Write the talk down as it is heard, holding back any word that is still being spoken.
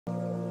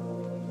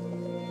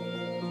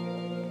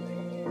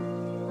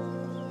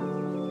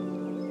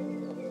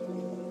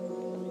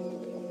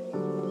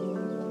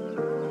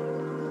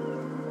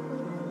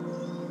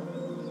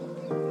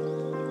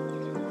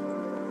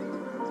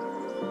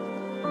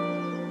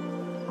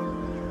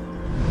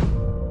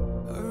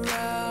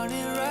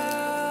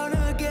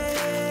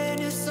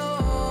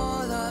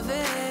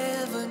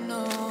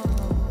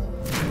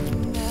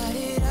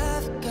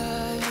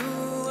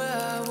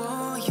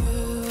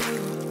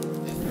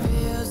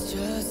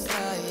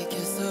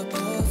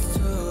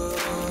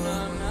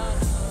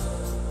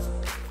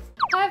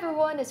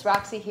it's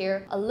Roxy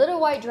here. A little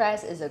white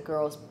dress is a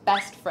girl's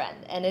best friend,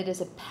 and it is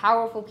a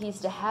powerful piece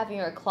to have in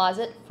your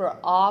closet for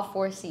all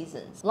 4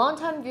 seasons.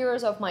 Longtime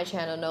viewers of my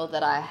channel know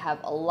that I have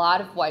a lot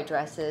of white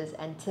dresses,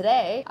 and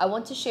today I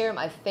want to share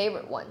my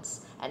favorite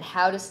ones and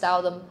how to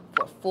style them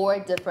for 4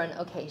 different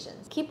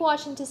occasions. Keep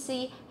watching to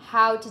see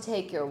how to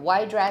take your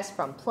white dress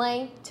from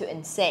plain to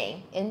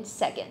insane in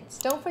seconds.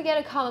 Don't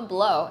forget to comment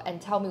below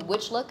and tell me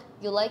which look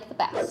you like the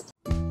best.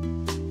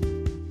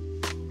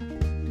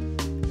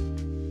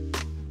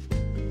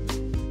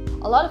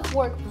 A lot of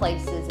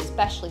workplaces,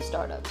 especially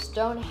startups,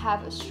 don't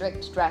have a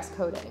strict dress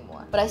code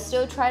anymore, but I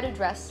still try to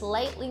dress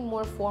slightly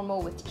more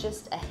formal with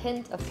just a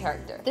hint of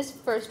character. This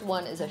first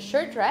one is a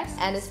shirt dress,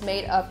 and it's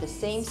made of the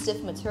same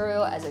stiff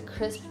material as a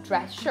crisp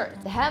dress shirt.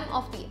 The hem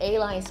of the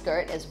A-line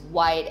skirt is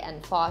wide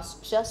and falls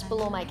just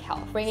below my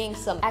calf, bringing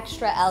some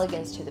extra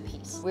elegance to the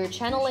piece. We're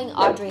channeling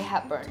Audrey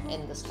Hepburn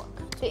in this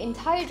look. The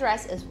entire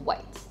dress is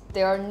white.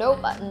 There are no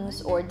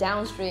buttons or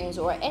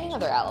downstrings or any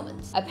other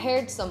elements. I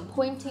paired some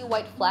pointy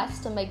white flats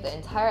to make the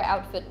entire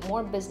outfit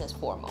more business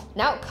formal.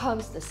 Now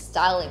comes the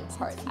styling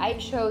part. I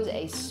chose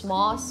a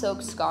small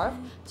silk scarf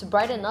to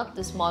brighten up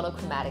this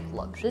monochromatic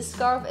look. This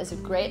scarf is a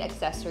great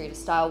accessory to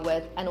style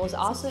with and was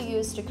also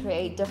used to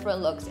create different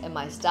looks in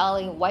my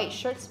styling white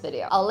shirts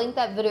video. I'll link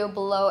that video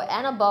below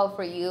and above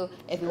for you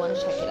if you want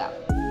to check it out.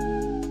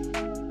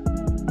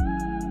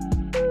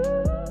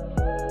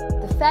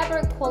 The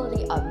fabric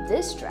quality of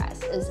this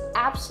dress is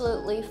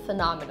absolutely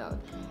phenomenal.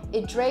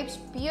 It drapes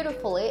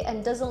beautifully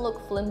and doesn't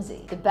look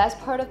flimsy. The best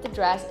part of the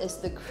dress is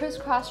the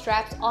crisscross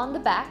straps on the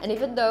back, and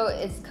even though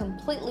it's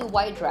completely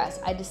white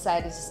dress, I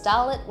decided to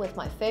style it with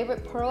my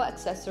favorite pearl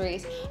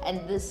accessories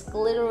and this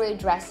glittery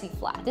dressy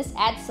flat. This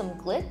adds some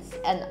glitz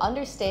and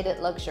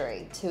understated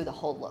luxury to the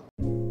whole look.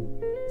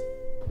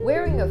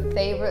 Wearing your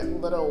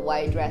favorite little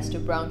white dress to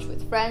brunch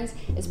with friends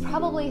is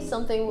probably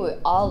something we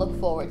all look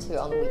forward to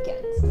on the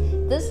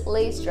weekends. This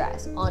lace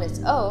dress on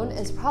its own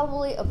is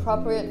probably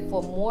appropriate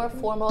for more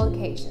formal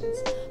occasions,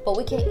 but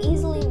we can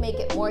easily make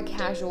it more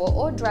casual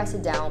or dress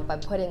it down by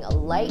putting a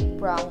light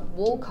brown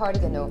wool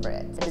cardigan over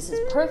it. And this is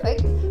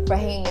perfect for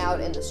hanging out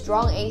in the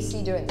strong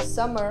AC during the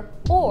summer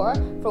or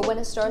for when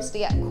it starts to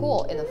get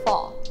cool in the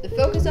fall. The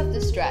focus of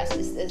this dress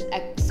is this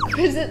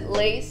exquisite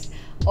lace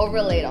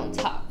overlaid on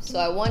top, so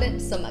I wanted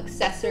some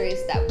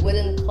accessories that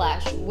wouldn't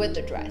clash with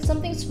the dress.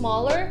 Something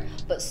smaller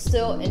but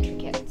still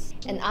intricate.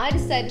 And I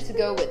decided to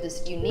go with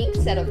this unique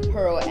set of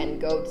pearl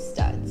and gold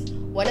studs.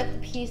 One of the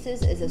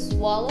pieces is a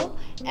swallow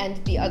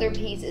and the other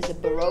piece is a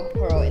baroque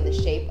pearl in the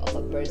shape of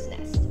a bird's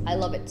nest. I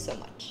love it so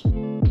much.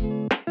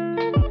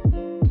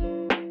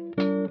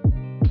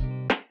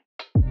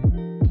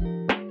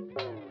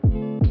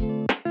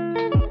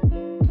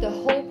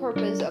 The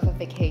purpose of a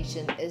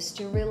vacation is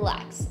to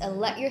relax and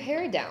let your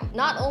hair down.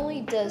 Not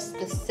only does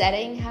the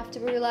setting have to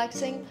be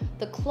relaxing,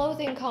 the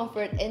clothing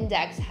comfort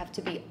index have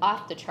to be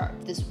off the chart.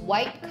 This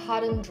white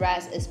cotton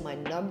dress is my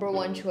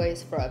 #1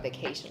 choice for a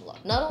vacation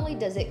look. Not only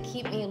does it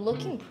keep me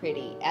looking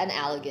pretty and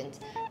elegant,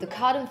 the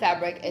cotton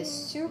fabric is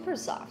super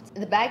soft.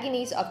 The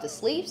bagginess of the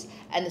sleeves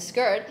and the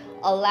skirt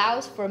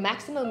allows for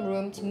maximum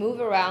room to move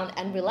around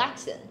and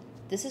relax in.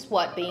 This is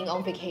what being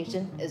on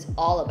vacation is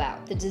all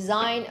about. The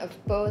design of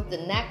both the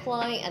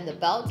neckline and the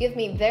belt give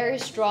me very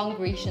strong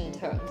Grecian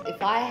tones.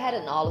 If I had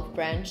an olive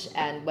branch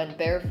and went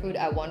barefoot,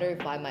 I wonder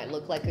if I might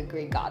look like a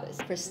Greek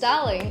goddess. For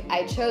styling,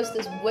 I chose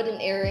this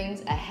wooden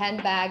earrings, a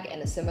handbag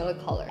in a similar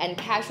color, and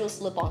casual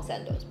slip-on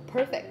sandals.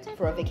 Perfect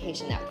for a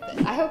vacation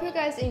outfit. I hope you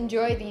guys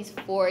enjoy these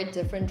 4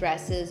 different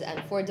dresses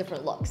and 4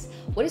 different looks.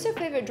 What is your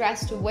favorite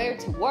dress to wear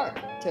to work,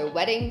 to a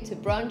wedding, to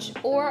brunch,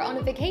 or on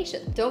a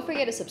vacation? Don't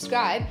forget to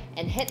subscribe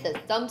and hit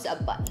the thumbs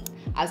up button.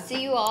 I'll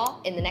see you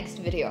all in the next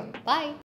video. Bye!